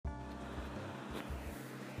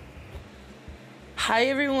Hi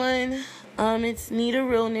everyone, it's Nita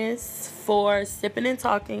Realness for Sipping and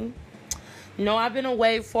Talking. No, I've been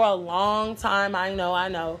away for a long time, I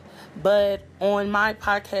know. But on my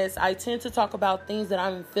podcast, I tend to talk about things that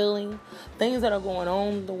I'm feeling, things that are going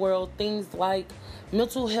on in the world, things like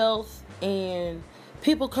mental health and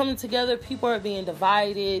people coming together, people are being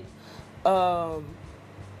divided,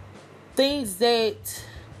 things that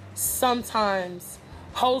sometimes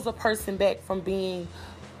holds a person back from being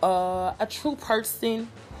a true person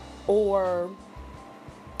or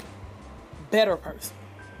better person.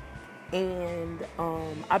 And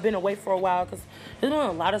I've been away for a while because there's been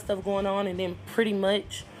a lot of stuff going on, and then pretty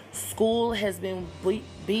much school has been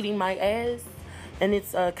beating my ass, and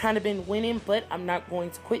it's kind of been winning. But I'm not going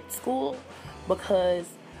to quit school because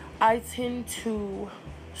I tend to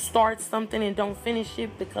start something and don't finish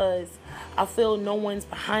it because I feel no one's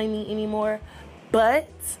behind me anymore. But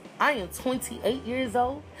I am 28 years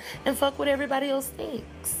old and fuck what everybody else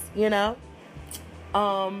thinks,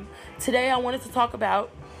 Today I wanted to talk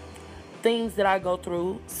about things that I go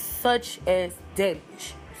through, such as daddy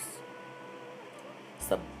issues.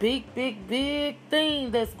 It's a big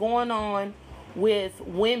thing that's going on with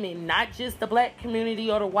women, not just the black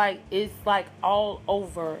community or the white. It's like all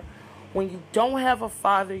over. When you don't have a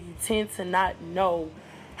father, you tend to not know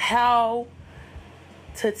how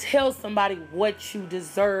to tell somebody what you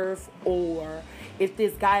deserve or if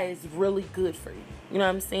this guy is really good for you. You know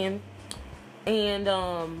what I'm saying? And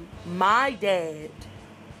my dad,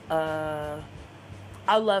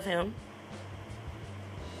 I love him.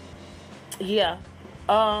 Yeah.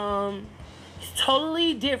 He's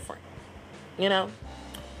totally different. My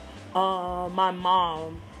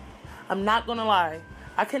mom, I'm not gonna lie,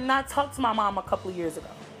 I could not talk to my mom a couple of years ago.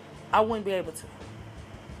 I wouldn't be able to.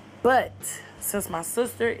 But since my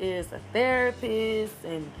sister is a therapist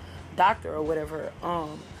and doctor or whatever,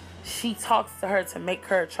 she talks to her to make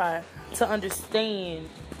her try to understand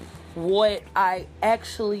what I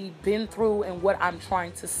actually been through and what I'm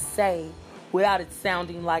trying to say without it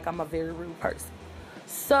sounding like I'm a very rude person.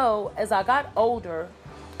 So as I got older,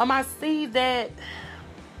 I see that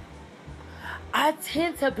I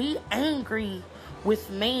tend to be angry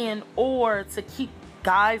with men or to keep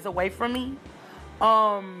guys away from me.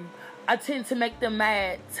 I tend to make them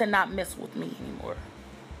mad to not mess with me anymore.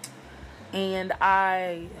 And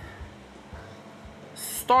I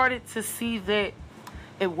started to see that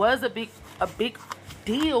it was a big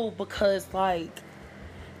deal because, like,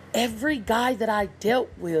 every guy that I dealt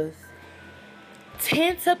with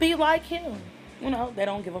tend to be like him. They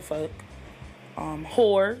don't give a fuck.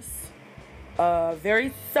 Whores.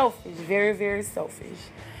 Very selfish. Very, very selfish.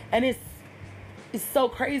 And it's so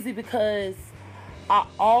crazy because I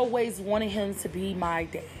always wanted him to be my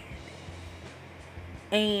dad.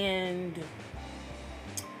 And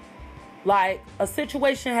like a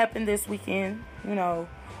situation happened this weekend,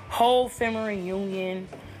 whole family reunion,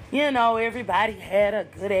 everybody had a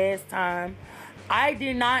good ass time. I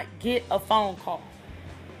did not get a phone call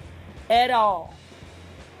at all.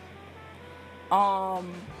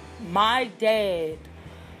 My dad,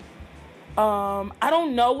 I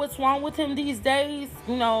don't know what's wrong with him these days.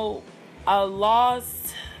 I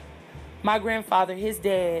lost my grandfather, his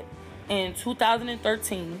dad, in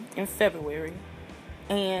 2013 in February.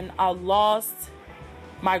 And I lost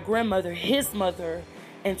my grandmother, his mother,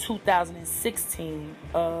 in 2016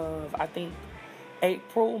 of, I think,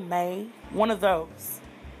 April, May, one of those.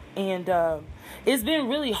 And it's been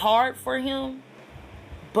really hard for him.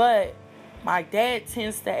 But my dad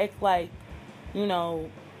tends to act like,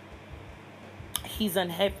 he's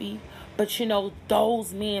unhappy. But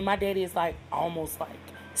those men, my daddy is like almost like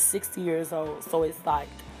 60 years old. So it's like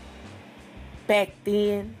back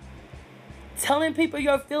then, telling people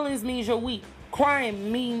your feelings means you're weak.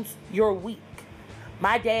 Crying means you're weak.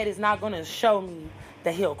 My dad is not going to show me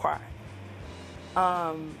that he'll cry.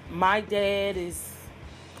 My dad is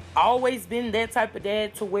always been that type of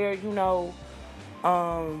dad to where,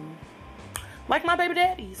 like my baby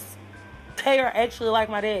daddies. They are actually like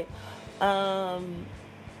my dad.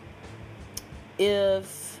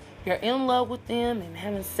 If you're in love with them and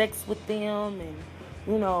having sex with them and,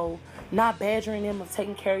 not badgering them of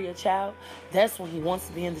taking care of your child, that's when he wants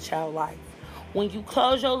to be in the child life. When you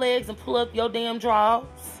close your legs and pull up your damn drawers,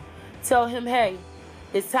 tell him, hey,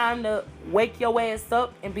 it's time to wake your ass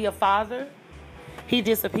up and be a father, he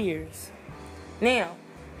disappears. Now,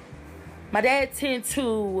 my dad tends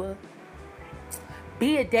to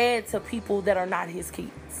be a dad to people that are not his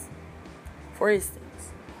kids. For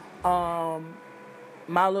instance,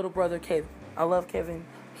 my little brother Kevin. I love Kevin.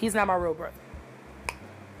 He's not my real brother.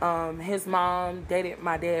 His mom dated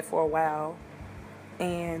my dad for a while,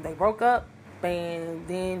 and they broke up. And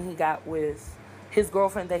then he got with his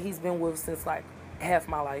girlfriend that he's been with since like half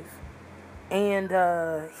my life. And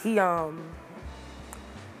he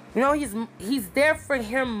you know, he's there for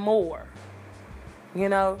him more. You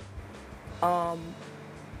know?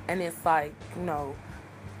 And it's like, you know,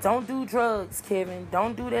 don't do drugs, Kevin.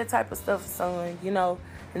 Don't do that type of stuff, son. You know?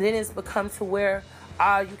 And then it's become to where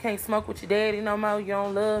you can't smoke with your daddy no more. You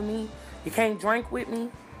don't love me. You can't drink with me.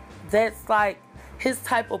 That's like his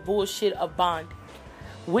type of bullshit of bonding.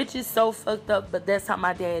 Which is so fucked up, but that's how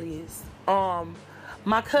my dad is.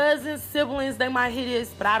 My cousins, siblings, they might hear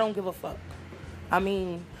this, but I don't give a fuck. I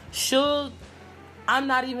mean, Suge, I'm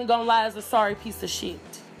not even gonna lie, is a sorry piece of shit.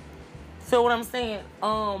 Feel what I'm saying?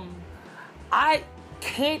 I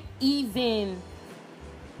can't even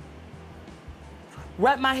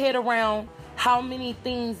wrap my head around how many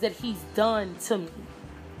things that he's done to me.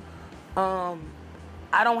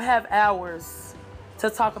 I don't have hours to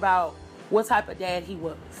talk about what type of dad he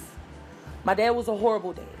was. My dad was a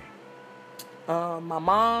horrible dad. My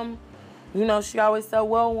mom, you know, she always said,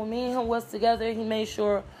 well, when me and him was together, he made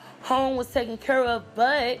sure home was taken care of.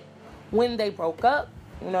 But when they broke up,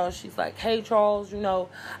 you know, she's like, hey, Charles, you know,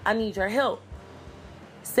 I need your help.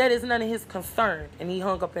 Said it's none of his concern. And he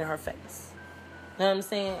hung up in her face. You know what I'm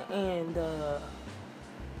saying? And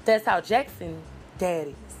that's how Jackson dad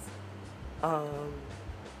is.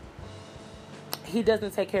 He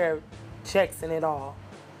doesn't take care of Jackson at all.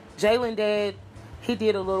 Jalen dad, he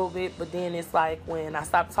did a little bit, but then it's like when I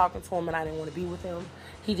stopped talking to him and I didn't want to be with him,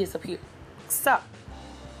 he disappeared. So,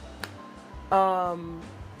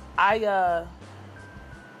 I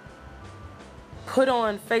put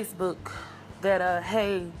on Facebook that,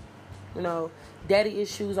 hey, you know, daddy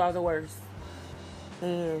issues are the worst.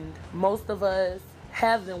 And most of us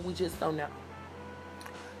have them, we just don't know.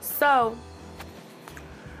 So,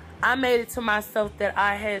 I made it to myself that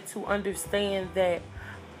I had to understand that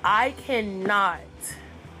I cannot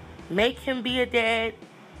make him be a dad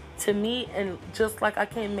to me, and just like I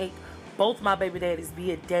can't make both my baby daddies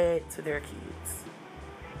be a dad to their kids.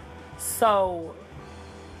 So,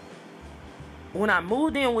 when I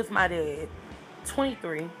moved in with my dad,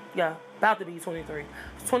 23, yeah, about to be 23. I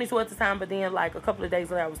was 22 at the time, but then like a couple of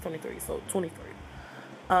days later I was 23, so 23.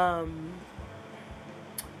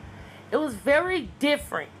 It was very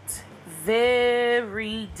different.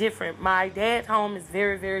 Very different. My dad's home is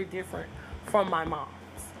very, very different from my mom's.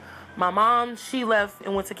 My mom, she left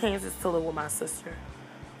and went to Kansas to live with my sister.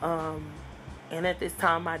 And at this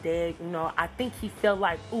time, my dad, you know, I think he felt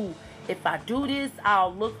like, ooh, if I do this,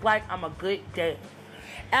 I'll look like I'm a good dad.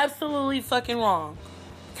 Absolutely fucking wrong.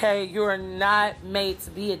 Okay, you're not made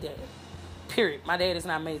to be a dad. Period. My dad is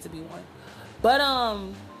not made to be one. But,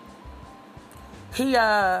 he,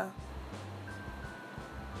 I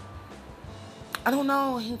don't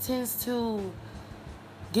know, he tends to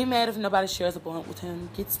get mad if nobody shares a blunt with him.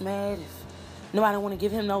 Gets mad if nobody want to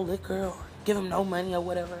give him no liquor or give him no money or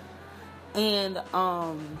whatever. And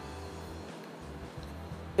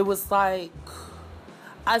it was like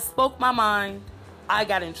I spoke my mind. I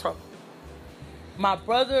got in trouble. My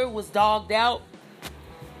brother was dogged out.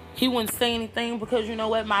 He wouldn't say anything because, you know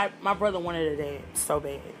what, my brother wanted a dad so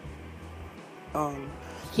bad.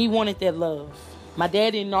 He wanted that love. My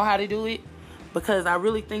dad didn't know how to do it, because I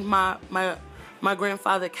really think my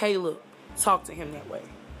grandfather Caleb talked to him that way.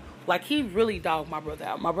 Like, he really dogged my brother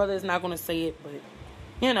out. My brother is not going to say it, but,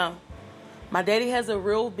 you know, my daddy has a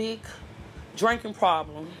real big drinking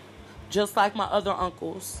problem, just like my other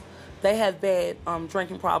uncles. They have bad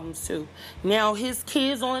drinking problems too. Now, his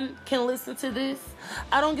kids can listen to this.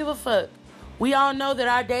 I don't give a fuck. We all know that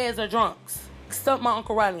our dads are drunks. Except my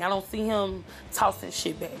Uncle Riley. I don't see him tossing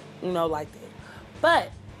shit back, you know, like that.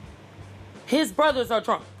 But his brothers are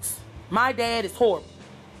drunks. My dad is horrible.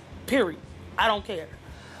 Period. I don't care.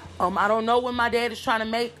 I don't know what my dad is trying to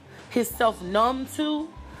make himself numb to,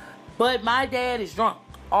 but my dad is drunk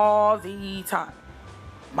all the time.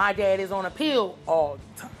 My dad is on a pill all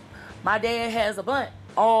the time. My dad has a blunt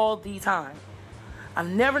all the time. I've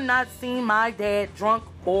never not seen my dad drunk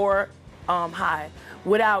or high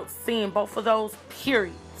without seeing both of those,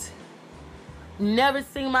 period. Never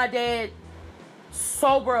seen my dad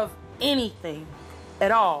sober of anything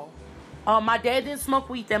at all. My dad didn't smoke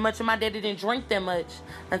weed that much, and my dad didn't drink that much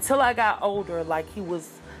until I got older. Like, he was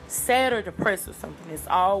sad or depressed or something. It's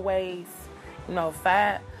always, you know,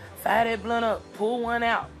 fire that blunt up, pull one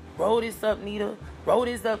out, roll this up, Nita, roll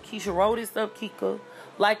this up, Keisha, roll this up, Kika.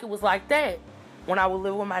 Like, it was like that when I would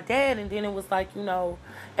live with my dad. And then it was like, you know,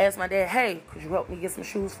 ask my dad, hey, could you help me get some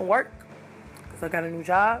shoes from work? Because I got a new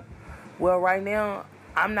job. Well, right now,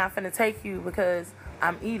 I'm not finna take you because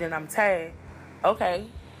I'm eating, I'm tired. Okay.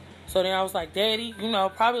 So then I was like, Daddy,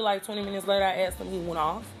 probably like 20 minutes later, I asked him, he went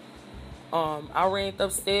off. I ran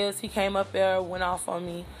upstairs, he came up there, went off on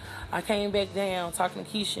me. I came back down talking to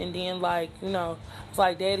Keisha, and then I was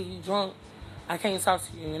like, Daddy, you drunk? I can't talk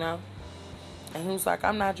to you, And he was like,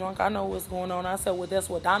 I'm not drunk, I know what's going on. I said, well, that's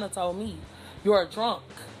what Donna told me. You're drunk.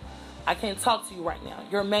 I can't talk to you right now.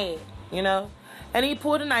 You're mad, And he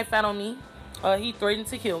pulled a knife out on me. He threatened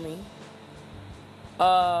to kill me.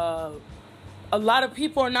 A lot of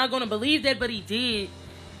people are not going to believe that, but he did.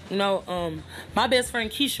 My best friend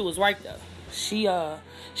Keisha was right there. She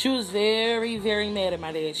was very, very mad at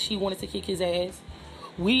my dad. She wanted to kick his ass.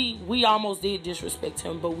 We almost did disrespect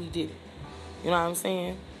him, but we didn't. You know what I'm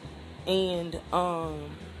saying? And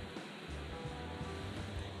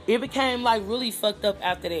it became like really fucked up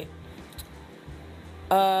after that.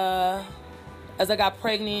 As I got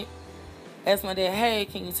pregnant, asked my dad, hey,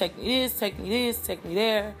 can you take me this, take me this, take me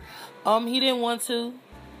there? He didn't want to.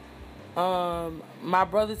 My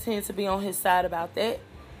brother tended to be on his side about that.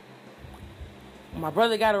 When my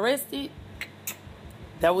brother got arrested,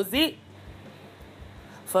 that was it.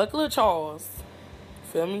 Fuck Lil Charles.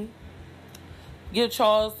 Feel me? He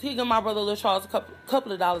give my brother Lil Charles a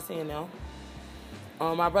couple of dollars in now.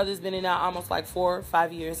 My brother's been in there almost like 4 or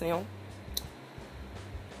 5 years now.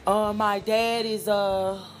 My dad is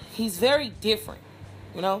he's very different,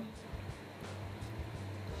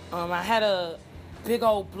 I had a big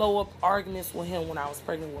old blow up arguments with him when I was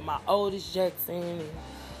pregnant with my oldest Jackson,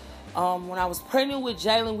 and when I was pregnant with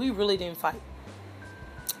Jalen, we really didn't fight,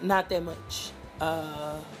 not that much.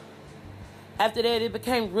 After that, it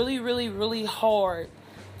became really, really, really hard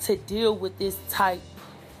to deal with this type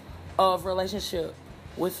of relationship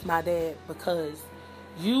with my dad, because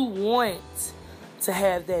you want to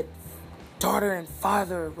have that daughter and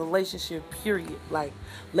father relationship, period. Like,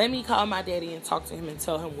 let me call my daddy and talk to him and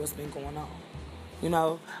tell him what's been going on.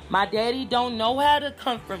 My daddy don't know how to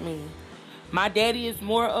comfort me. My daddy is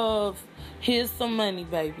more of, here's some money,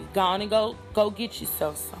 baby. Go on and go get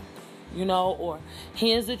yourself something, or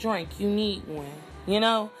here's a drink, you need one.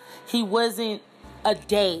 He wasn't a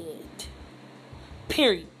dad,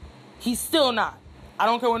 period. He's still not. I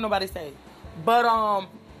don't care what nobody say. But,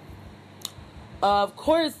 of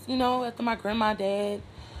course, after my grandma died,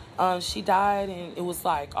 she died, and it was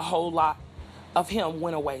like a whole lot of him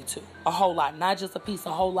went away too. A whole lot. Not just a piece,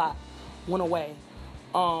 a whole lot went away.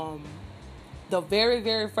 The very,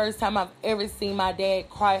 very first time I've ever seen my dad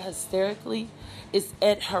cry hysterically is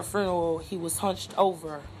at her funeral. He was hunched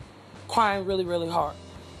over, crying really, really hard.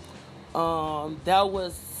 That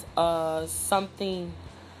was something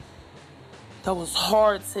that was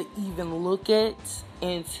hard to even look at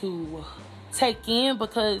and to take in,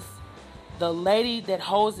 because the lady that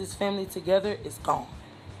holds his family together is gone,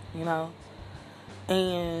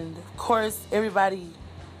 and of course everybody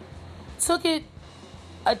took it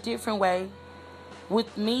a different way.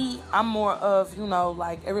 With me, I'm more of,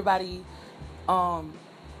 like everybody,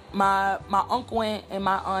 my uncle and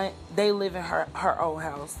my aunt, they live in her old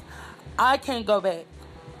house. I can't go back.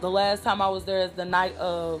 The last time I was there is the night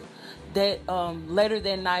of that, later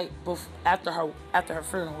that night after her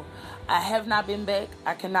funeral. I have not been back.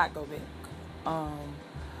 I cannot go back.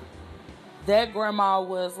 That grandma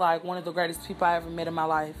was like one of the greatest people I ever met in my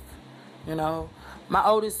life. My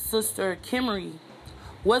oldest sister, Kimmery,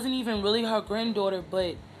 wasn't even really her granddaughter,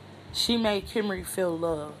 but she made Kimmery feel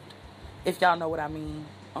loved, if y'all know what I mean.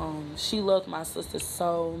 She loved my sister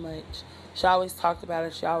so much. She always talked about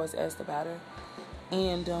her. She always asked about her.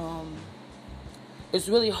 And it's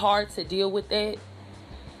really hard to deal with that.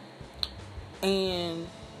 And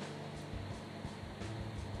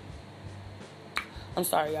I'm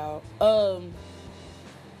sorry, y'all.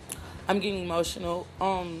 I'm getting emotional.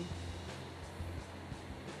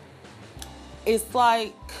 It's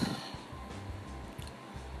like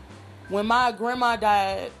when my grandma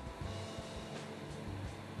died,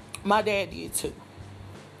 my dad did too.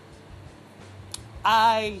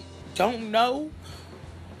 I don't know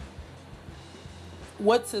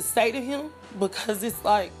what to say to him, because it's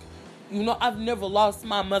like, I've never lost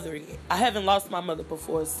my mother yet. I haven't lost my mother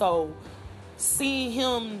before. So seeing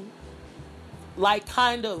him like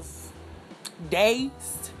kind of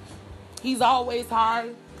dazed, he's always high,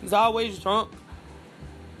 he's always drunk.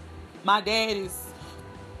 My dad is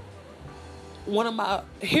one of my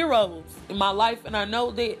heroes in my life, and I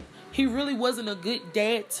know that he really wasn't a good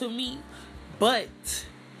dad to me, but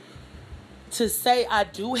to say I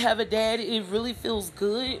do have a dad, it really feels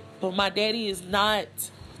good. But my daddy is not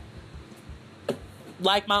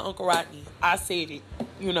like my Uncle Rodney. I said it,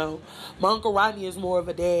 My Uncle Rodney is more of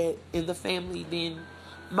a dad in the family than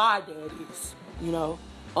my dad is,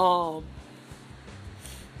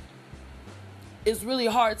 it's really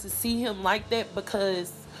hard to see him like that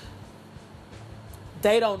because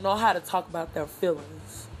they don't know how to talk about their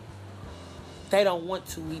feelings. They don't want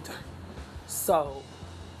to either. So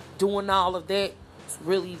doing all of that is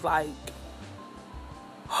really like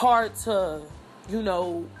hard to, you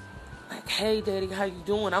know, like, hey daddy, how you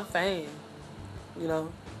doing? I'm fine. You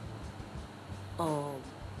know?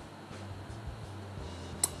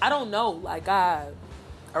 I don't know. Like I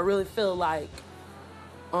really feel like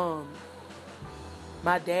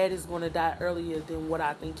my dad is gonna die earlier than what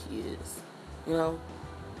I think he is. You know?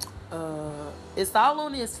 It's all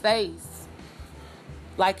on his face.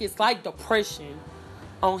 Like it's like depression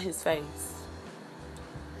on his face.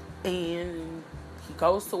 And he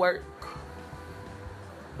goes to work.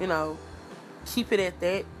 You know, keep it at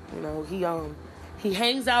that. You know, he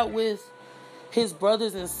hangs out with his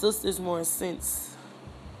brothers and sisters more since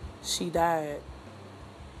she died.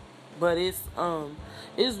 But it's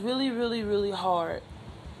really, really, really hard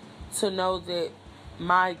to know that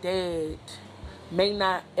my dad may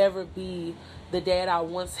not ever be the dad I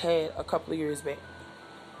once had a couple of years back.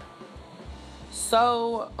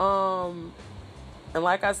 So, and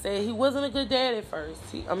like I said, he wasn't a good dad at first.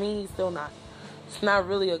 He's still not. He's not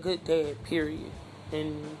really a good dad, period.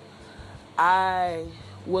 And I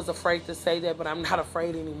was afraid to say that, but I'm not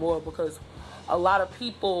afraid anymore because a lot of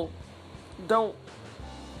people don't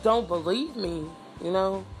believe me, you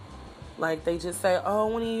know? Like, they just say,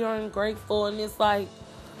 oh, Winnie, you're ungrateful. And it's like,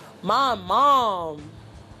 my mom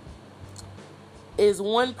is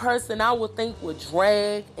one person I would think would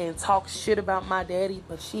drag and talk shit about my daddy,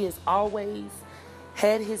 but she has always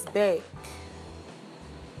had his back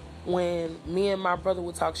when me and my brother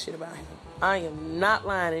would talk shit about him. I am not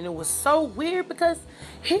lying. And it was so weird because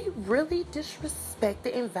he really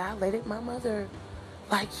disrespected and violated my mother.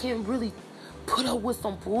 Like, he really put up with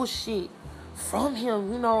some bullshit from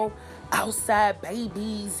him, you know, outside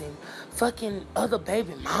babies and fucking other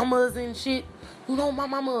baby mamas and shit. You know, my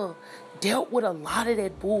mama dealt with a lot of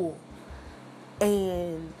that bull.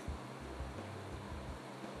 And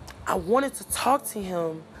I wanted to talk to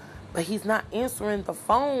him, but he's not answering the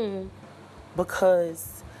phone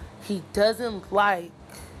because he doesn't like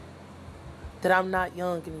that I'm not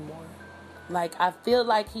young anymore. Like, I feel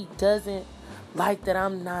like he doesn't like that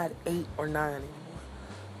I'm not 8 or 9 anymore.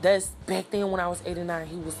 That's back then when I was 8 and 9,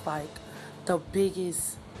 he was like the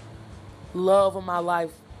biggest love of my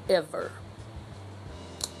life ever.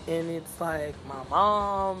 And it's like my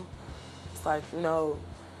mom, it's like, you know,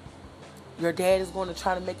 your dad is going to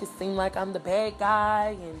try to make it seem like I'm the bad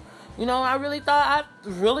guy. And, you know, I really thought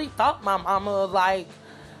my mama, like,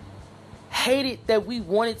 hated that we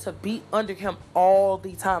wanted to be under him all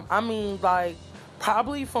the time. I mean, like,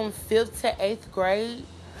 probably from 5th to 8th grade,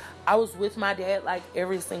 I was with my dad, like,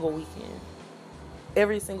 every single weekend.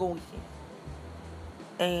 Every single weekend.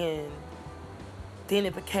 And then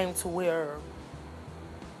it became to where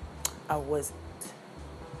I wasn't.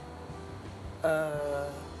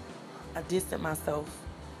 I distanced myself.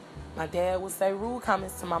 My dad would say rude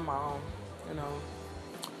comments to my mom, you know,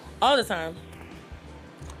 all the time.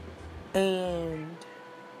 And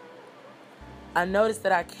I noticed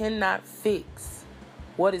that I cannot fix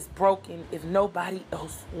what is broken if nobody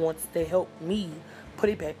else wants to help me put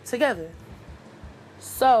it back together.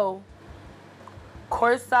 So, of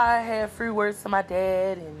course, I had free words to my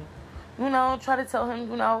dad and, you know, try to tell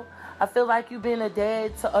him, you know, I feel like you've been a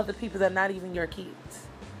dad to other people that are not even your kids.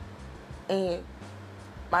 And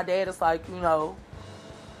my dad is like, you know,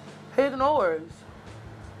 he ignores.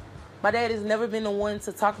 My dad has never been the one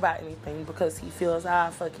to talk about anything because he feels,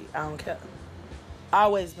 fuck it, I don't care.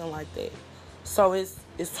 Always been like that. So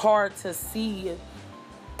it's hard to see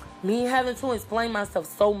me having to explain myself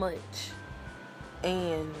so much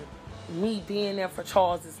and me being there for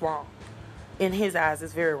Charles is wrong. In his eyes,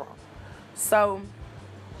 it's very wrong. So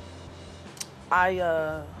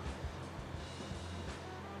I'm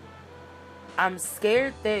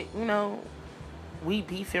scared that, you know, we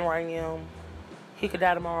beefing right now. He could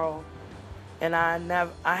die tomorrow. And I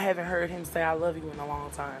haven't heard him say I love you in a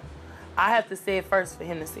long time. I have to say it first for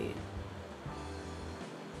him to say it.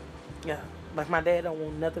 Yeah. Like, my dad don't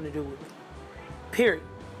want nothing to do with it. Period.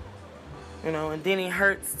 You know, and then it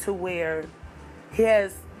hurts to where he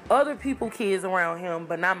has other people kids around him,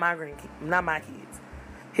 but not my kids.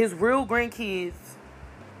 His real grandkids,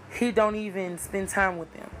 he don't even spend time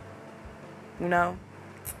with them. You know?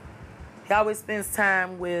 He always spends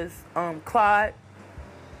time with Claude.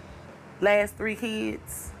 Last 3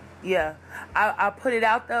 kids. Yeah. I put it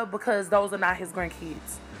out there because those are not his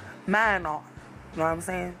grandkids. Mine are. You know what I'm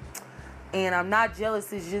saying? And I'm not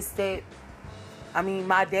jealous. It's just that, I mean,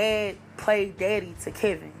 my dad played daddy to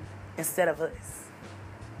Kevin. instead of us.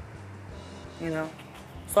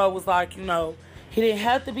 So it was like, he didn't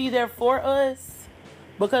have to be there for us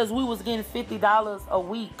because we was getting $50 a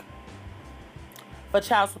week for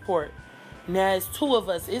child support. Now it's two of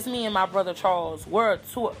us. It's me and my brother Charles. We're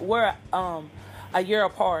a year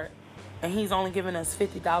apart, and he's only giving us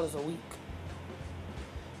 $50 a week.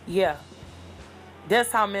 Yeah,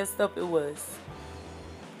 that's how messed up it was.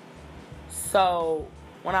 So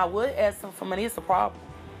when I would ask him for money, it's a problem.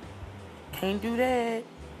 Can't do that.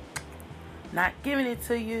 Not giving it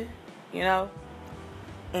to you,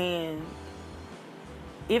 And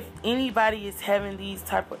if anybody is having these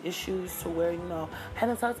type of issues to where, I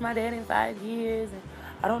haven't talked to my dad in 5 years and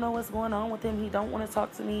I don't know what's going on with him, he don't want to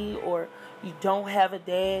talk to me, or you don't have a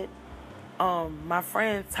dad. My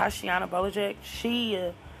friend Tashiana Bolajek,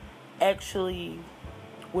 she actually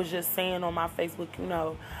was just saying on my Facebook,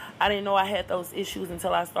 I didn't know I had those issues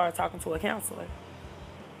until I started talking to a counselor.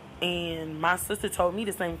 And my sister told me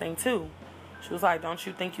the same thing too. She was like, don't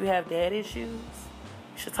you think you have dad issues?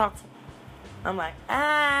 You should talk to him. I'm like,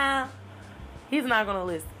 he's not going to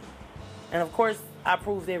listen. And of course, I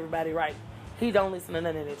proved everybody right. He don't listen to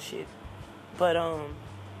none of that shit. But,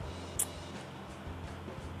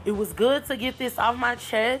 it was good to get this off my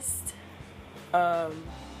chest.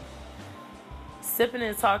 Sipping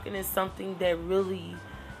and talking is something that really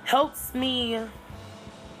helps me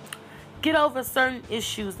get over certain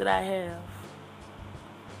issues that I have.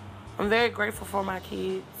 I'm very grateful for my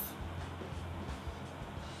kids.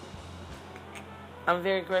 I'm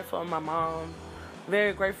very grateful for my mom.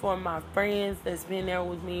 Very grateful for my friends that's been there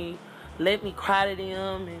with me. Let me cry to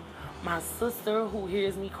them. And my sister who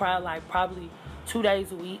hears me cry like probably 2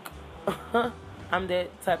 days a week. I'm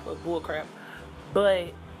that type of bullcrap.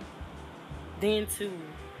 But then to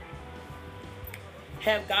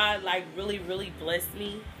have God like really, really bless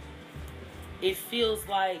me, it feels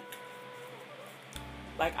like,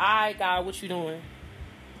 alright, God, what you doing?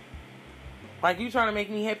 Like, you trying to make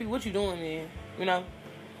me happy? What you doing, man?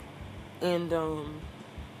 And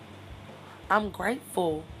I'm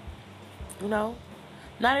grateful. Not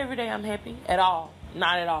every day I'm happy at all.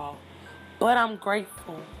 Not at all. But I'm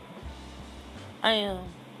grateful. I am.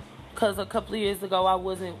 Because a couple of years ago, I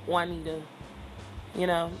wasn't Juanita.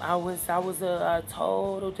 I was a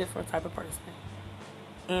total different type of person.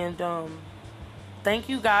 And thank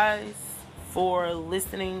you guys for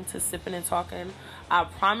listening to Sipping and Talking. I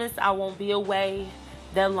promise I won't be away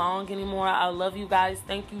that long anymore. I love you guys.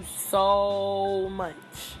 Thank you so much.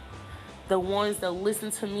 The ones that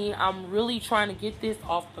listen to me, I'm really trying to get this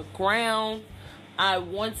off the ground. I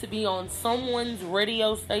want to be on someone's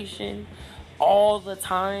radio station all the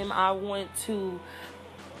time. I want to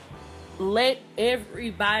let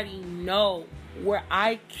everybody know where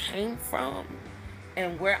I came from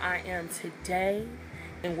and where I am today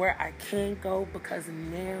and where I can go, because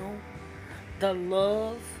now the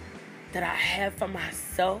love that I have for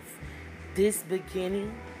myself, this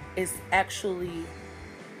beginning, is actually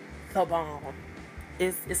the bomb.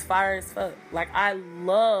 It's fire as fuck. Like, I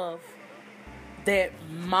love that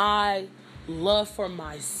my love for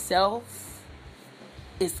myself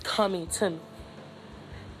is coming to me.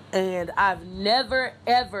 And I've never,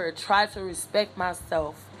 ever tried to respect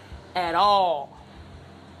myself at all.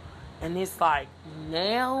 And it's like,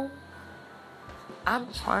 now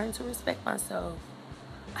I'm trying to respect myself.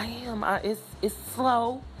 I am. It's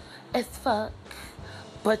slow as fuck.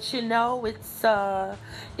 But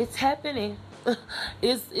it's happening.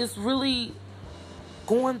 It's really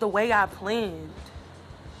going the way I planned.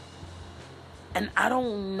 And I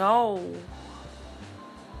don't know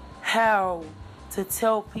how to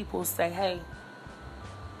tell people, say, hey,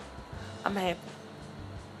 I'm happy.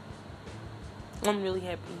 I'm really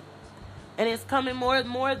happy. And it's coming, more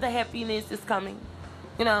of the happiness is coming.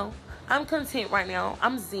 I'm content right now.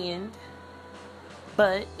 I'm zen.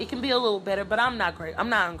 But it can be a little better, but I'm not great. I'm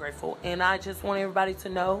not ungrateful. And I just want everybody to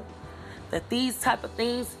know that these type of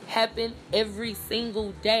things happen every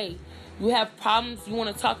single day. You have problems, you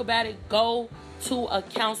want to talk about it, go to a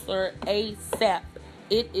counselor ASAP.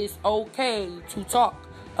 It is okay to talk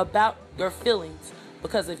about your feelings,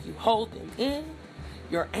 because if you hold them in,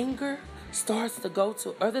 your anger starts to go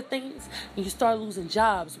to other things, and you start losing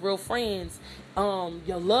jobs, real friends,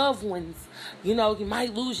 your loved ones. You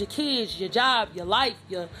might lose your kids, your job, your life,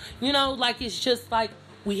 it's just like,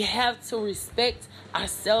 we have to respect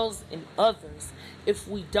ourselves and others. If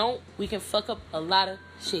we don't, we can fuck up a lot of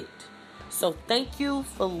shit. So thank you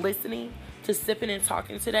for listening to Sipping and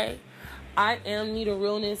Talking today. I am Nita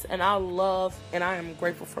Realness, and I love and I am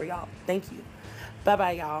grateful for y'all. Thank you.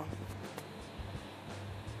 Bye-bye, y'all.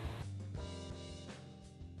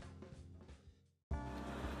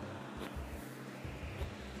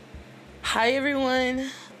 Hi everyone.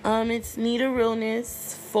 It's Nita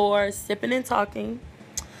Realness for Sipping and Talking.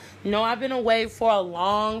 No, I've been away for a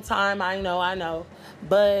long time. I know.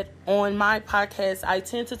 But on my podcast, I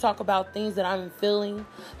tend to talk about things that I'm feeling,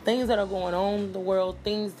 things that are going on in the world,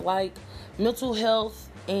 things like mental health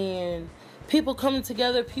and people coming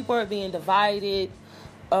together. People are being divided.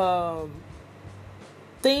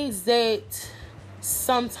 Things that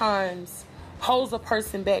sometimes holds a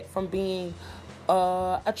person back from being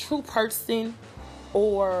a true person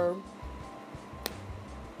or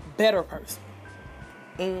better person.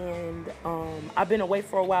 And I've been away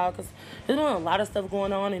for a while because there's been a lot of stuff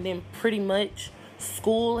going on, and then pretty much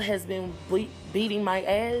school has been beating my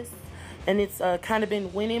ass, and it's kind of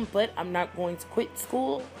been winning. But I'm not going to quit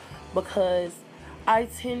school because I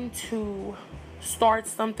tend to start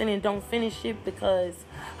something and don't finish it because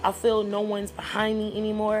I feel no one's behind me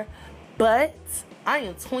anymore. But I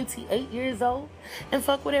am 28 years old and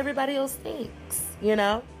fuck what everybody else thinks, you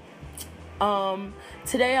know?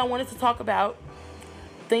 Today I wanted to talk about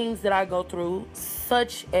things that I go through,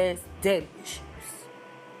 such as daddy issues.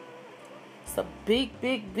 It's a big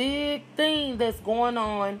thing that's going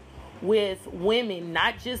on with women,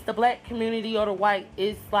 not just the black community or the white.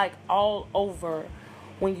 It's like all over.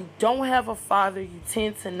 When you don't have a father, you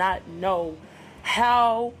tend to not know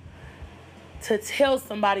how to tell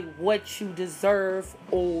somebody what you deserve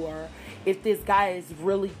or if this guy is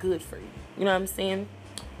really good for you. You know what I'm saying?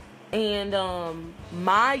 And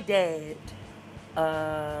my dad,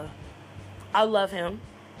 I love him.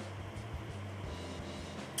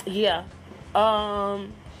 Yeah.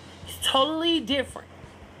 He's totally different,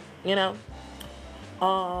 you know?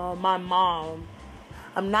 My mom,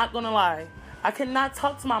 I'm not gonna lie, I could not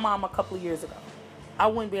talk to my mom a couple of years ago. I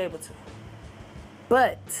wouldn't be able to.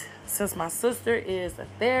 But since my sister is a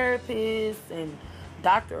therapist and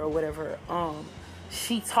doctor or whatever,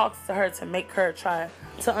 she talks to her to make her try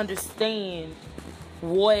to understand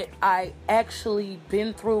what I actually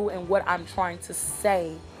been through and what I'm trying to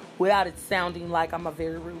say without it sounding like I'm a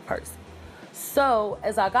very rude person. So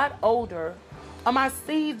as I got older, I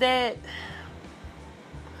see that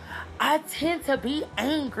I tend to be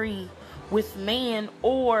angry with men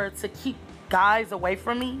or to keep guys away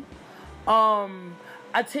from me.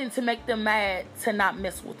 I tend to make them mad to not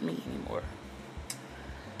mess with me anymore.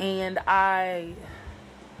 And I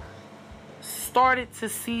started to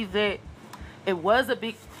see that it was a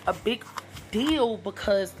big deal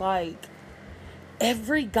because, like,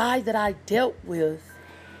 every guy that I dealt with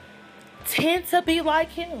tend to be like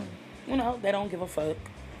him. You know, they don't give a fuck.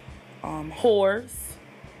 Whores.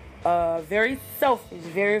 Very selfish.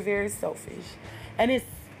 Very selfish. And it's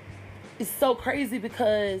so crazy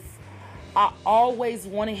because I always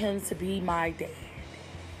wanted him to be my dad.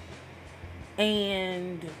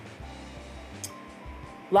 And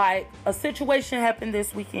like a situation happened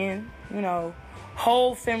this weekend, you know,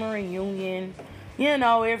 whole family reunion, you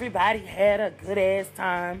know, everybody had a good ass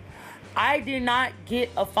time. I did not get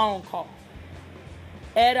a phone call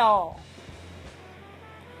at all.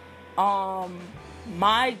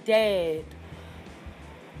 My dad,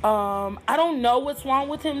 I don't know what's wrong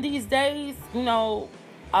with him these days. You know,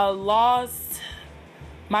 I lost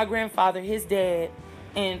my grandfather, his dad,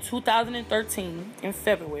 in 2013 in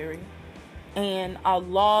February. And I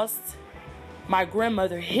lost my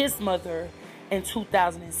grandmother, his mother, in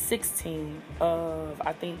 2016 of,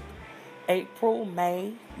 I think, April,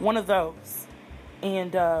 May, one of those.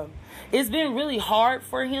 And it's been really hard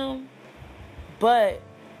for him. But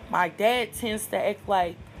my dad tends to act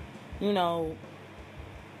like, you know,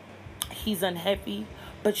 he's unhappy.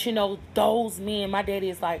 But, you know, those men, my daddy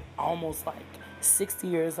is like almost like 60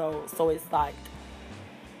 years old. So it's like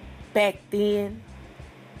back then,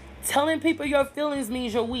 telling people your feelings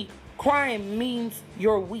means you're weak. Crying means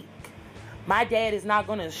you're weak. My dad is not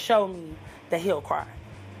going to show me that he'll cry.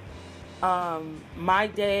 My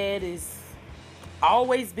dad is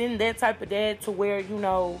always been that type of dad to where, you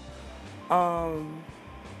know,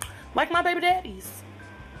 like my baby daddies.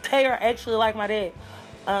 They are actually like my dad.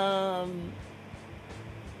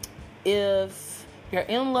 If you're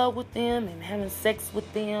in love with them and having sex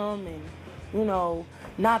with them and, you know,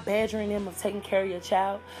 not badgering them of taking care of your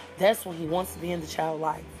child, that's when he wants to be in the child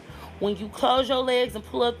life. When you close your legs and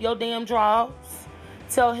pull up your damn drawers,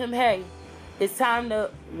 tell him, hey, it's time to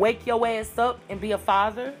wake your ass up and be a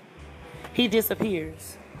father, he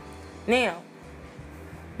disappears. Now,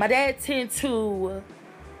 my dad tends to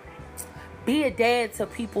be a dad to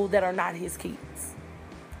people that are not his kids.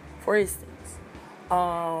 For instance,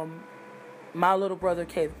 my little brother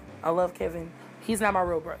Kevin. I love Kevin. He's not my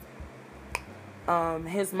real brother.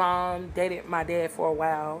 His mom dated my dad for a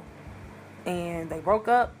while, and they broke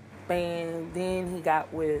up. and then he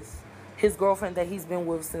got with his girlfriend that he's been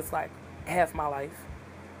with since like half my life.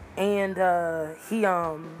 And he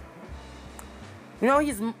you know,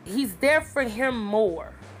 he's there for him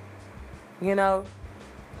more, you know.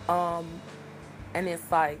 And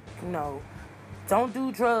it's like, you know, don't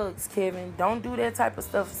do drugs, Kevin. Don't do that type of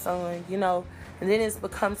stuff, son, you know. And then it's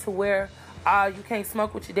become to where you can't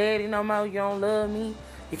smoke with your daddy no more. You don't love me.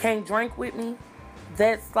 You can't drink with me.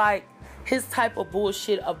 That's like his type of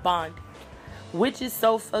bullshit of bonding, which is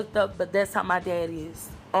so fucked up, but that's how my dad is.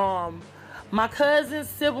 My cousins,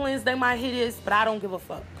 siblings, they might hear this, but I don't give a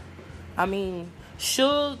fuck. I mean,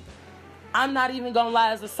 Suge, I'm not even gonna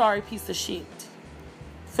lie, is a sorry piece of shit.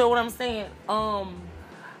 Feel what I'm saying?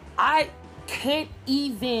 I can't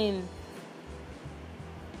even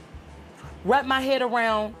wrap my head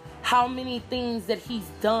around how many things that he's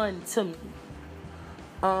done to me.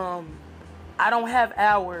 I don't have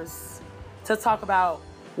hours to talk about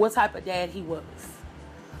what type of dad he was.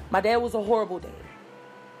 My dad was a horrible dad.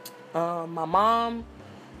 My mom,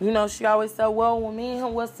 you know, she always said, well, when me and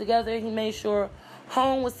him was together, he made sure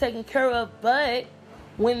home was taken care of. But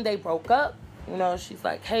when they broke up, you know, she's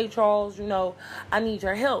like, hey, Charles, you know, I need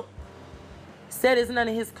your help. Said it's none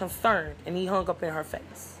of his concern, and he hung up in her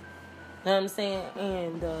face. You know what I'm saying?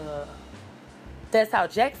 And that's how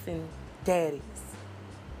Jackson dad is.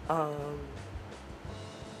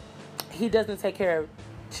 He doesn't take care of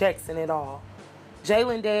Jackson at all.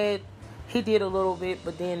 Jalen dad, he did a little bit,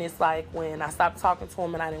 but then it's like when I stopped talking to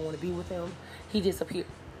him and I didn't want to be with him, he disappeared.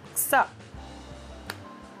 So,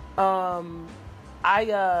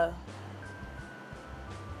 I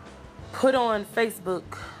put on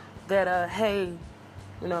Facebook that, hey,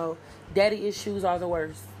 you know, daddy issues are the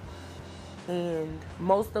worst. And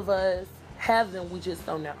most of us have them, we just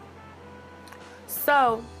don't know.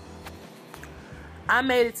 So, I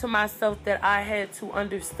made it to myself that I had to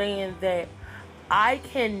understand that I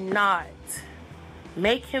cannot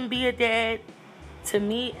make him be a dad to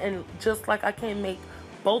me, and just like I can't make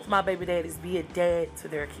both my baby daddies be a dad to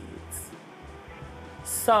their kids.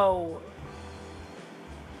 So,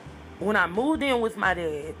 when I moved in with my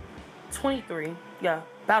dad, 23, yeah,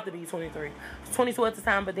 about to be 23. I was 22 at the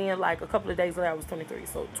time, but then like a couple of days later I was 23,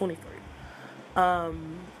 so 23.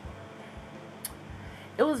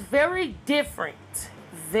 It was very different.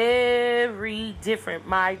 Very different.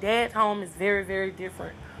 My dad's home is very, very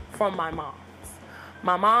different from my mom's.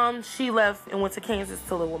 My mom, she left and went to Kansas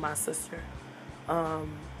to live with my sister.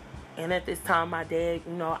 And at this time, my dad,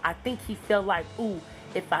 you know, I think he felt like, ooh,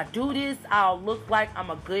 if I do this, I'll look like I'm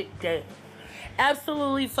a good dad.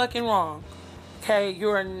 Absolutely fucking wrong. Okay,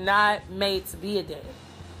 you're not made to be a dad.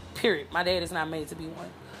 Period. My dad is not made to be one.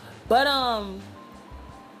 But,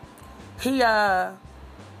 he, I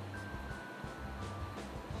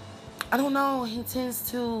don't know, he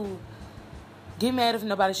tends to get mad if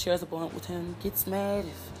nobody shares a blunt with him. Gets mad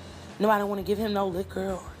if nobody want to give him no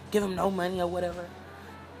liquor or give him no money or whatever.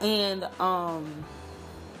 And,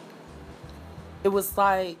 it was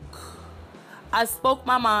like, I spoke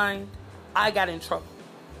my mind, I got in trouble.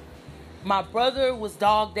 My brother was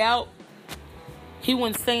dogged out. He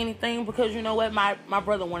wouldn't say anything because, you know what, my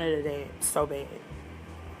brother wanted a dad so bad.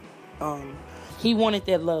 He wanted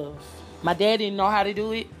that love. My dad didn't know how to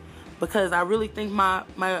do it because I really think my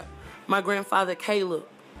grandfather Caleb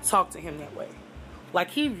talked to him that way. Like,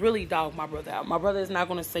 he really dogged my brother out. My brother is not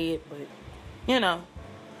going to say it, but, you know,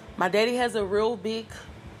 my daddy has a real big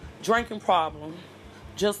drinking problem,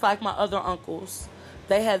 just like my other uncles.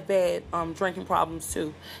 They have bad drinking problems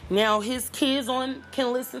too. Now his kids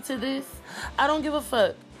can listen to this. I don't give a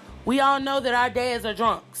fuck. We all know that our dads are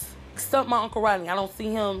drunks. Except my Uncle Rodney. I don't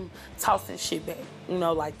see him tossing shit back, you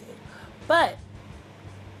know, like that. But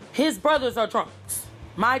his brothers are drunks.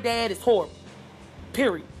 My dad is horrible.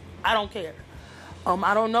 Period. I don't care.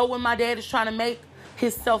 I don't know what my dad is trying to make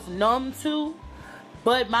himself numb to,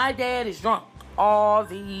 but my dad is drunk all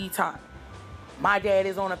the time. My dad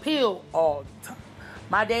is on a pill all the time.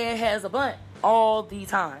 My dad has a blunt all the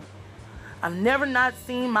time. I've never not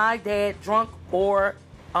seen my dad drunk or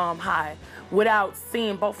high without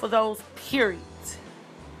seeing both of those, period.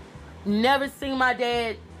 Never seen my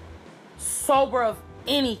dad sober of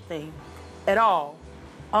anything at all.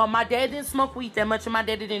 My dad didn't smoke weed that much, and my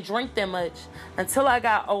dad didn't drink that much until I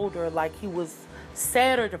got older. Like, he was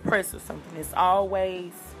sad or depressed or something. It's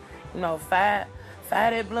always, you know, fire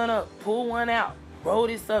that blunt up, pull one out, roll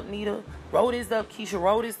this up, Nita, roll this up, Keisha,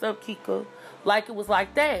 roll this up, Kika. Like, it was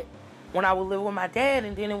like that when I would live with my dad.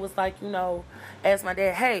 And then it was like, you know, ask my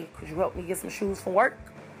dad, hey, could you help me get some shoes from work?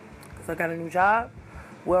 Because I got a new job.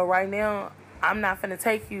 Well, right now, I'm not finna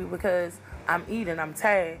take you because I'm eating, I'm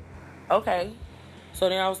tired. Okay. So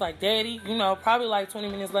then I was like, Daddy, probably like 20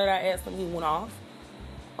 minutes later, I asked him, he went off.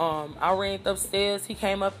 I ran upstairs, he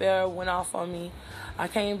came up there, went off on me. I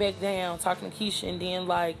came back down talking to Keisha, and then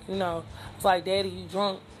I was like, Daddy, you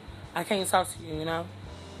drunk? I can't talk to you, And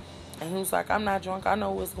he was like, I'm not drunk, I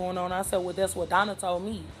know what's going on. I said, well, that's what Donna told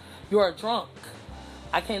me. You're drunk.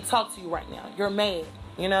 I can't talk to you right now. You're mad,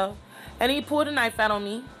 And he pulled a knife out on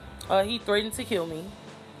me. He threatened to kill me.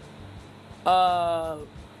 A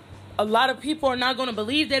lot of people are not going to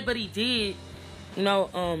believe that, but he did.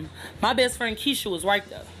 My best friend Keisha was right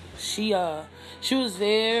there. She was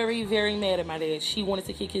very, very mad at my dad. She wanted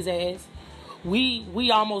to kick his ass. We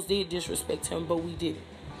almost did disrespect him, but we didn't.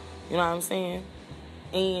 You know what I'm saying?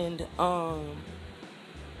 And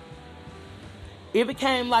it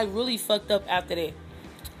became like really fucked up after that.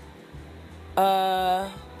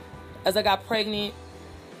 As I got pregnant,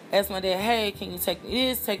 asked my dad, hey, can you take me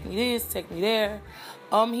this, take me there?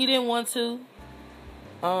 He didn't want to.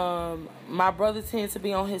 My brother tended to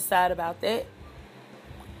be on his side about that.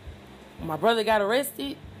 When my brother got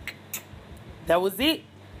arrested, that was it.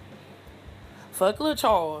 Fuck Lil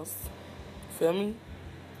Charles. Feel me?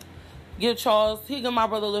 He give my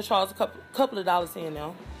brother Lil Charles a couple of dollars in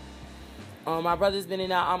now. My brother's been in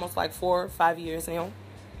there almost like 4 or 5 years now.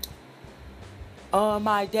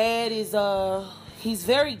 My dad is he's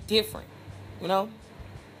very different,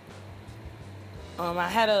 I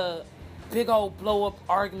had a big old blow up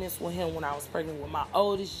arguments with him when I was pregnant with my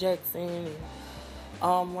oldest Jackson,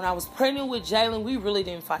 and when I was pregnant with Jalen, we really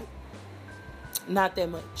didn't fight, not that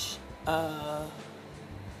much.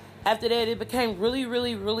 After that, it became really,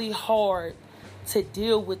 really, really hard to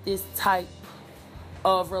deal with this type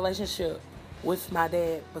of relationship with my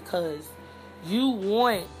dad, because you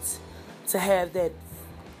want to have that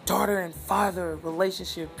daughter and father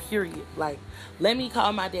relationship, period. Like, let me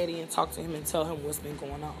call my daddy and talk to him and tell him what's been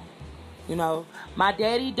going on. My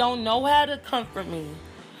daddy don't know how to comfort me.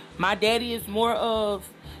 My daddy is more of,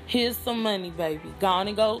 here's some money, baby. Go on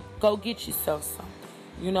and go get yourself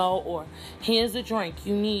something, or here's a drink,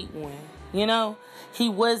 you need one. He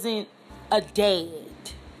wasn't a dad,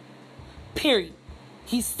 period.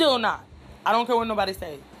 He's still not. I don't care what nobody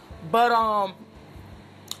say. But,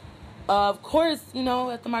 of course,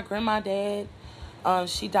 after my grandma died,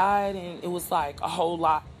 she died, and it was like a whole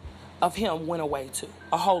lot of him went away too.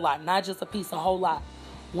 A whole lot. Not just a piece, a whole lot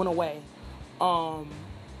went away.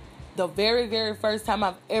 The very, very first time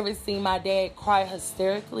I've ever seen my dad cry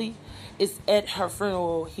hysterically is at her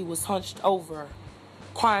funeral. He was hunched over,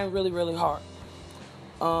 crying really, really hard.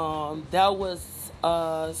 That was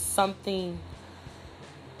something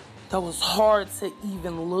that was hard to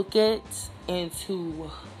even look at and to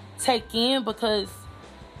take in, because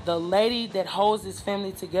the lady that holds his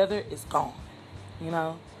family together is gone,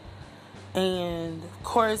 and of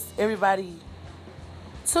course everybody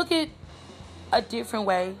took it a different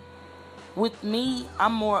way. With me,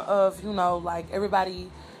 I'm more of, like everybody,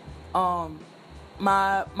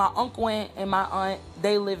 my uncle and my aunt,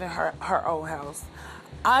 they live in her old house.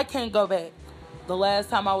 I can't go back. The last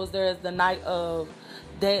time I was there is the night of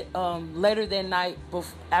that, later that night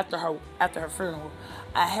after her funeral.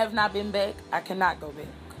 I have not been back. I cannot go back.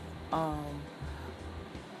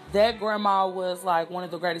 That grandma was like one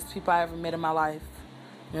of the greatest people I ever met in my life.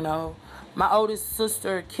 My oldest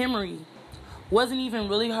sister, Kimmery, wasn't even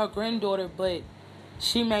really her granddaughter, but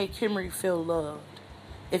she made Kimmery feel loved,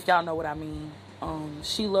 if y'all know what I mean.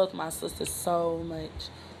 She loved my sister so much.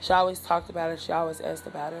 She always talked about her. She always asked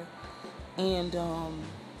about her. And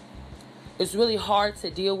it's really hard to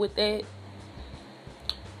deal with that.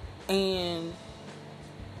 And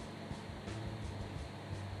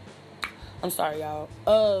I'm sorry, y'all.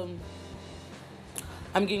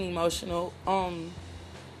 I'm getting emotional.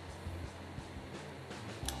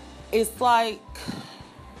 It's like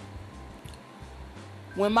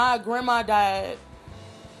when my grandma died,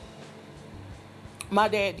 my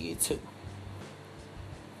dad did too.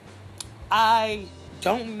 I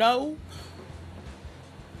don't know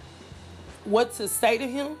what to say to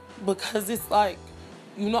him, because it's like,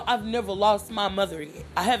 I've never lost my mother yet.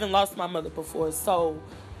 I haven't lost my mother before, so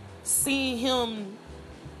seeing him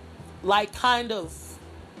like kind of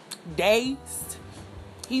dazed.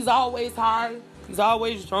 He's always high. He's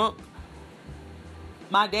always drunk.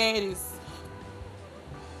 My dad is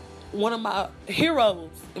one of my heroes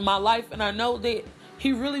in my life, and I know that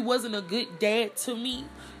he really wasn't a good dad to me,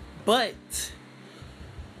 but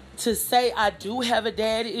to say I do have a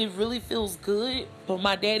dad, it really feels good. But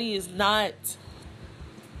my daddy is not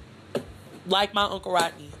like my Uncle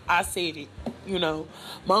Rodney. I said it,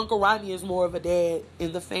 My Uncle Rodney is more of a dad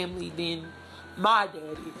in the family than my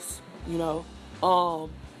dad is,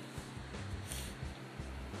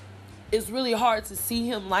 it's really hard to see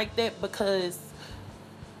him like that because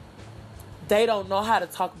they don't know how to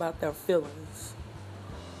talk about their feelings.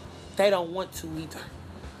 They don't want to either.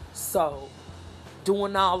 So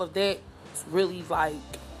doing all of that is really like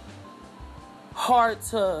hard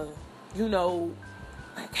to, you know,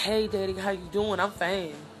 like, hey daddy, how you doing? I'm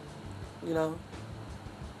fine. You know?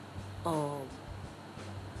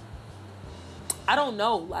 I don't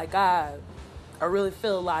know. Like I really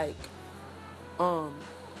feel like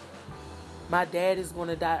my dad is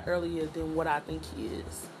gonna die earlier than what I think he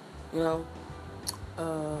is. You know?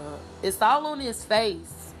 It's all on his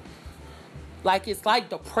face. Like it's like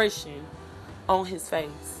depression on his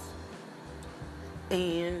face.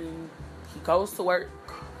 And he goes to work.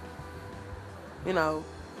 You know,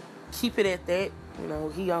 keep it at that. You know,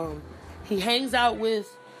 he hangs out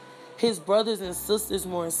with his brothers and sisters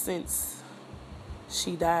more since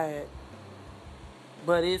she died.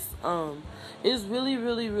 But it's really,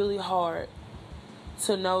 really, really hard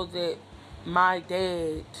to know that my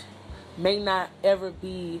dad may not ever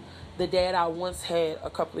be the dad I once had a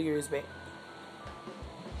couple of years back.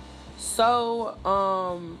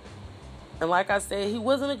 So, and like I said, he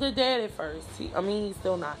wasn't a good dad at first. He's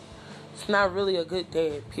still not. He's not really a good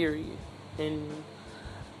dad, period. And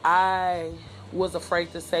I was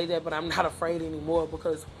afraid to say that, but I'm not afraid anymore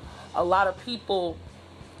because a lot of people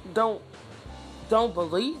don't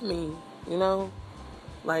believe me, you know?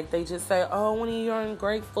 Like, they just say, oh, Winnie, you're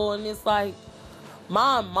ungrateful. And it's like,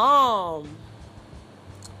 my mom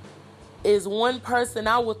is one person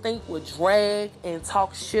I would think would drag and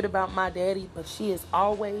talk shit about my daddy, but she has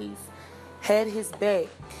always had his back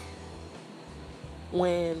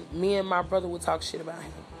when me and my brother would talk shit about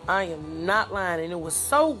him. I am not lying. And it was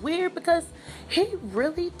so weird because he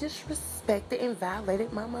really disrespected and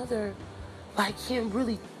violated my mother. Like, he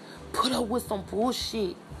really put up with some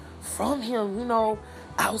bullshit from him, you know,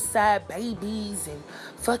 outside babies and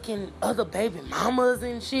fucking other baby mamas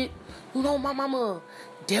and shit. You know, my mama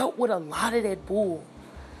dealt with a lot of that bull.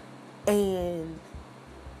 And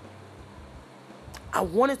I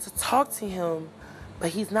wanted to talk to him, but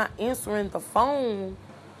he's not answering the phone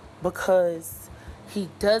because he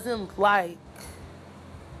doesn't like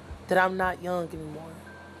that I'm not young anymore.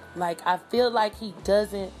 Like, I feel like he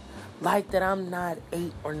doesn't like that I'm not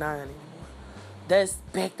 8 or 9 anymore. That's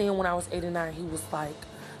back then when I was 8 or 9, he was like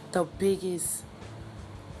the biggest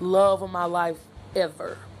love of my life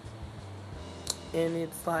ever. And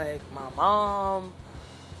it's like my mom,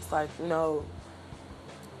 it's like, you know,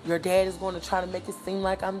 your dad is going to try to make it seem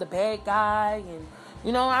like I'm the bad guy. And,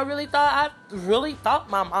 you know, I really thought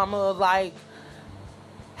my mama, like,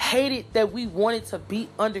 hated that we wanted to be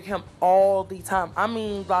under him all the time. I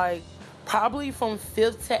mean, like, probably from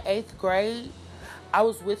 5th to 8th grade, I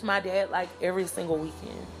was with my dad, like, every single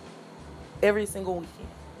weekend. Every single weekend.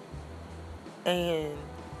 And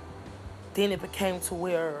then it became to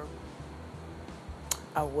where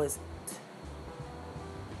I wasn't.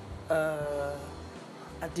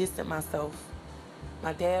 I distanced myself.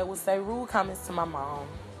 My dad would say rude comments to my mom,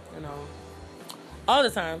 you know, all the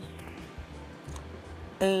time.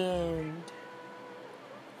 And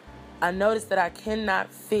I noticed that I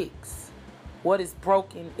cannot fix what is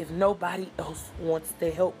broken if nobody else wants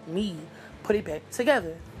to help me put it back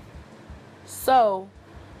together. So,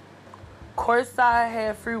 of course, I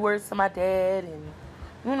had free words to my dad and,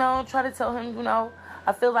 you know, try to tell him, you know,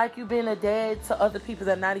 I feel like you've been a dad to other people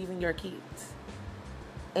that are not even your kids.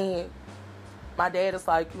 And my dad is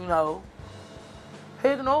like, you know, he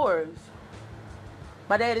ignores.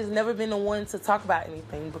 My dad has never been the one to talk about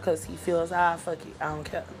anything because he feels, fuck it, I don't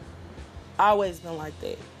care. Always been like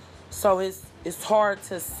that. So it's hard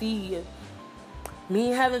to see me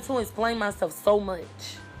having to explain myself so much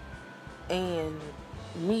and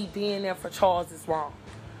me being there for Charles is wrong.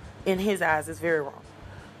 In his eyes, it's very wrong.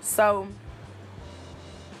 So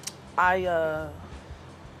I'm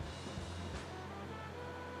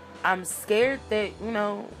scared that, you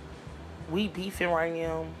know, we beefing right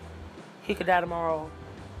now. He could die tomorrow.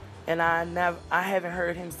 And I haven't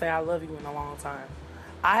heard him say I love you in a long time.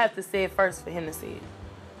 I have to say it first for him to say it.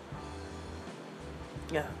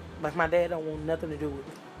 Yeah. Like, my dad don't want nothing to do with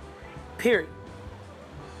it. Period.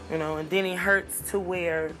 You know, and then it hurts to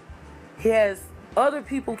where he has other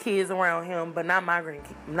people kids around him, but not my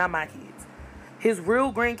kids. His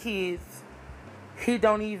real grandkids, he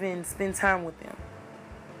don't even spend time with them.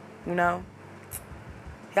 You know?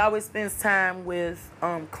 He always spends time with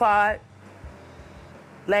Claude.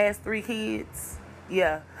 Last 3 kids.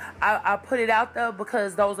 Yeah. I put it out there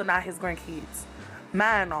because those are not his grandkids.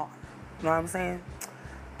 Mine are. You know what I'm saying?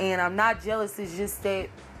 And I'm not jealous. It's just that,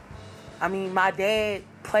 I mean, my dad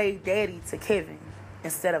played daddy to Kevin.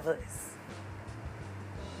 instead of us.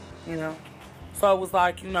 You know? So it was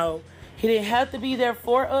like, he didn't have to be there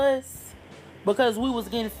for us because we was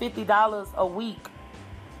getting $50 a week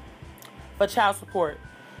for child support.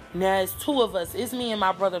 Now it's two of us. It's me and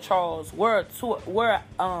my brother Charles. We're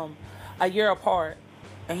a year apart,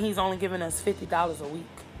 and he's only giving us $50 a week.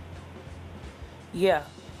 Yeah,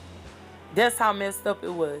 that's how messed up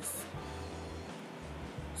it was.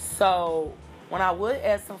 So when I would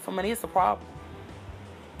ask him for money, it's a problem.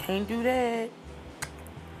 Can't do that.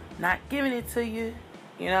 Not giving it to you,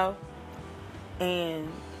 And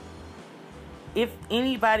if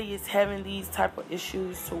anybody is having these type of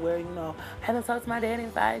issues to where, I haven't talked to my dad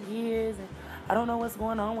in 5 years and I don't know what's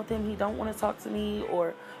going on with him, he don't want to talk to me,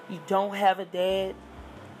 or you don't have a dad.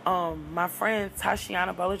 My friend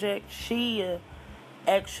Tashiana Bolajek, she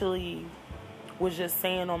actually was just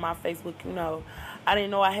saying on my Facebook, I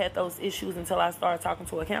didn't know I had those issues until I started talking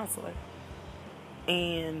to a counselor.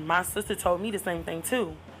 And my sister told me the same thing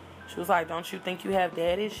too. She was like, don't you think you have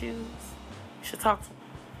dad issues? You should talk to him.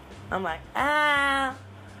 I'm like,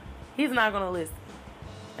 he's not going to listen.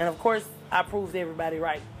 And of course, I proved everybody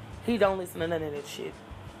right. He don't listen to none of that shit.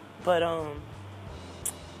 But,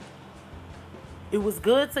 it was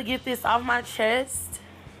good to get this off my chest.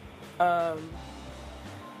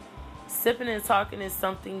 Sipping and talking is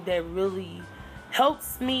something that really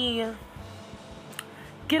helps me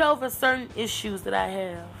get over certain issues that I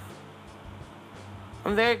have.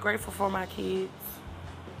 I'm very grateful for my kids.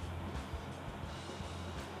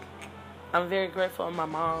 I'm very grateful for my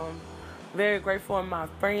mom. Very grateful for my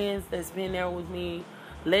friends that's been there with me,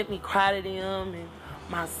 let me cry to them, and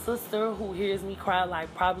my sister who hears me cry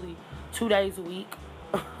like probably 2 days a week.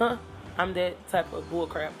 I'm that type of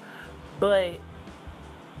bullcrap. But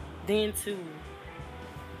then to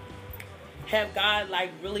have God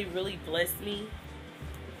like really, really bless me,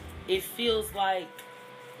 it feels like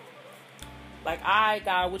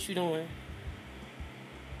God, what you doing?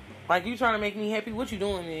 Like, you trying to make me happy? What you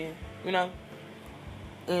doing, man?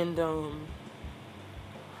 And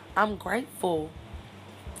I'm grateful.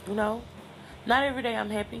 Not every day I'm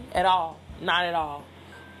happy at all. Not at all.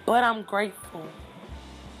 But I'm grateful.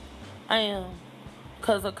 I am.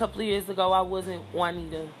 Because a couple of years ago, I wasn't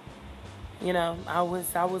Juanita. I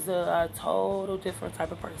was a total different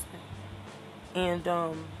type of person. And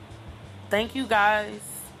thank you guys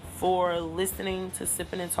for listening to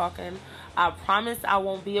Sipping and Talking. I promise I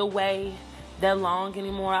won't be away that long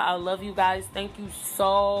anymore. I love you guys. Thank you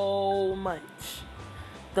so much.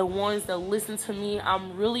 The ones that listen to me,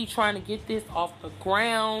 I'm really trying to get this off the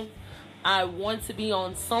ground. I want to be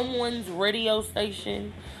on someone's radio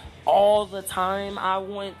station all the time. I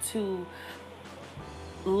want to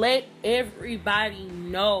let everybody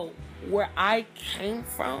know where I came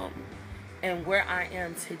from and where I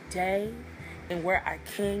am today and where I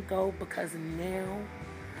can go, because now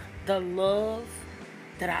the love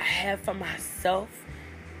that I have for myself,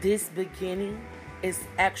 this beginning, is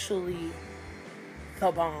actually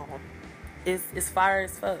the bomb. It's fire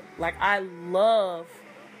as fuck. Like, I love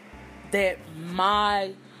that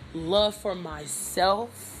my love for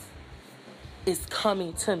myself is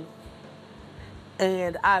coming to me.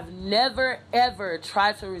 And I've never, ever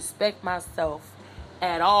tried to respect myself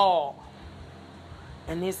at all.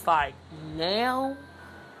 And it's like, now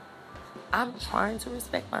I'm trying to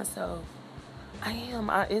respect myself. I am.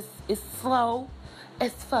 It's slow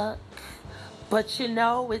as fuck. But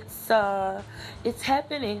it's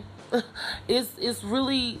happening. It's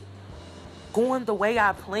really going the way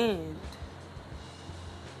I planned.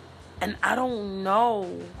 And I don't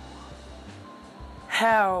know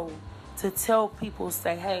how to tell people,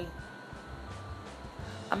 say, hey,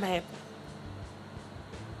 I'm happy.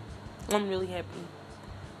 I'm really happy.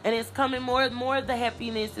 And it's coming, more of the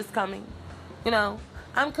happiness is coming.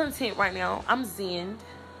 I'm content right now. I'm zen.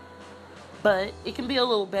 But it can be a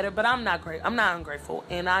little better, but I'm not ungrateful.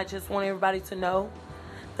 And I just want everybody to know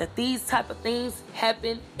that these type of things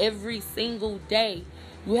happen every single day.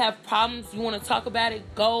 You have problems, you want to talk about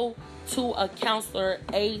it, go to a counselor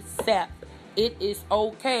ASAP. It is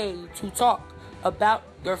okay to talk about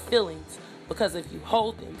your feelings, because if you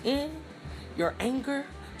hold them in, your anger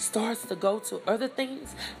starts to go to other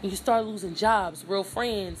things, and you start losing jobs, real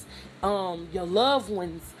friends, your loved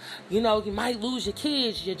ones. You might lose your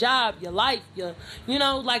kids, your job, your life,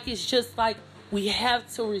 it's just like, we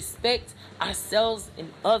have to respect ourselves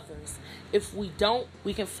and others. If we don't,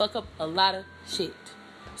 we can fuck up a lot of shit.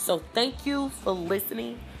 So thank you for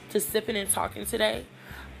listening to Sipping and Talking today.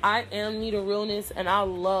 I am Nita Realness, and I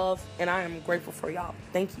love and I am grateful for y'all.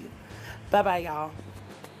 Thank you. Bye-bye, y'all.